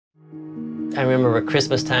I remember at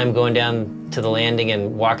Christmas time going down to the landing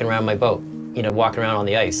and walking around my boat, walking around on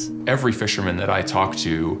the ice. Every fisherman that I talk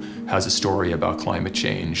to has a story about climate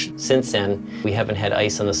change. Since then, we haven't had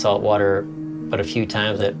ice on the salt water but a few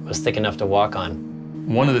times that was thick enough to walk on.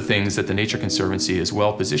 One of the things that the Nature Conservancy is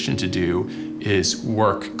well positioned to do is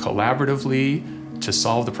work collaboratively to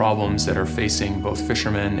solve the problems that are facing both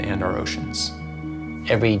fishermen and our oceans.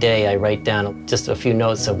 Every day I write down just a few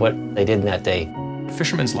notes of what I did in that day.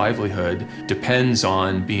 Fishermen's livelihood depends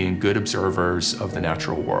on being good observers of the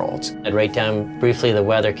natural world. I'd write down briefly the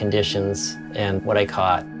weather conditions and what I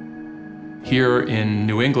caught. Here in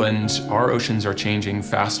New England, our oceans are changing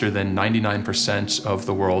faster than 99% of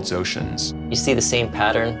the world's oceans. You see the same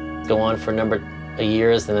pattern go on for a number of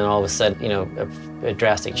years, and then all of a sudden, a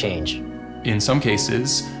drastic change. In some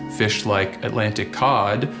cases, fish like Atlantic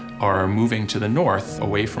cod are moving to the north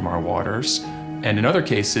away from our waters, and in other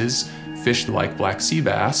cases, fish like black sea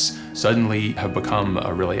bass suddenly have become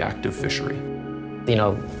a really active fishery.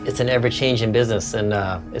 It's an ever-changing business, and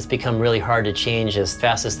it's become really hard to change as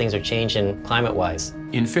fast as things are changing climate-wise.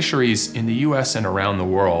 In fisheries in the US and around the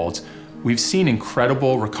world, we've seen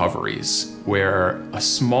incredible recoveries where a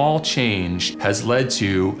small change has led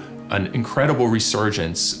to an incredible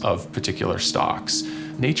resurgence of particular stocks.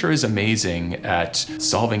 Nature is amazing at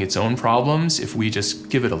solving its own problems if we just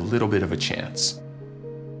give it a little bit of a chance.